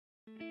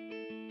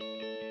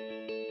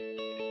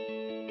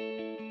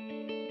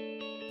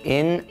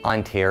In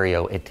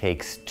Ontario, it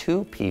takes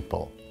 2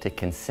 people to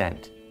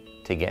consent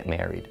to get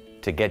married.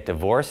 To get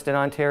divorced in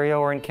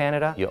Ontario or in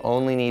Canada, you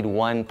only need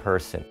 1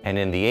 person. And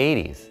in the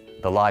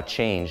 80s, the law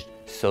changed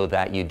so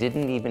that you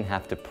didn't even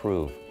have to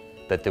prove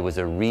that there was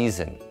a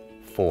reason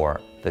for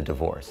the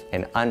divorce.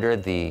 And under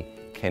the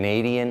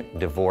Canadian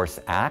Divorce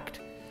Act,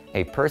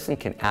 a person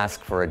can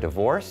ask for a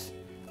divorce,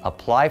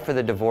 apply for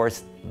the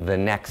divorce the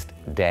next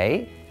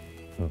day,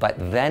 but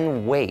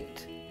then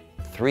wait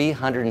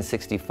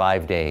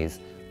 365 days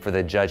for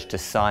the judge to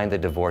sign the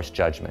divorce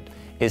judgment,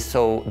 is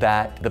so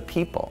that the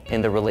people in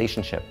the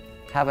relationship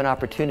have an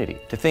opportunity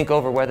to think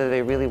over whether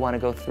they really want to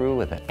go through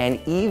with it.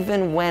 And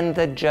even when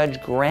the judge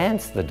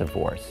grants the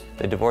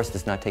divorce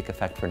does not take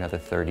effect for another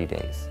 30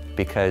 days.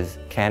 Because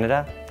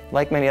Canada,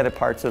 like many other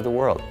parts of the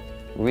world,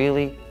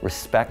 really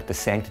respect the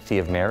sanctity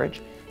of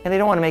marriage, and they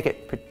don't want to make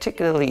it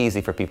particularly easy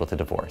for people to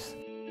divorce.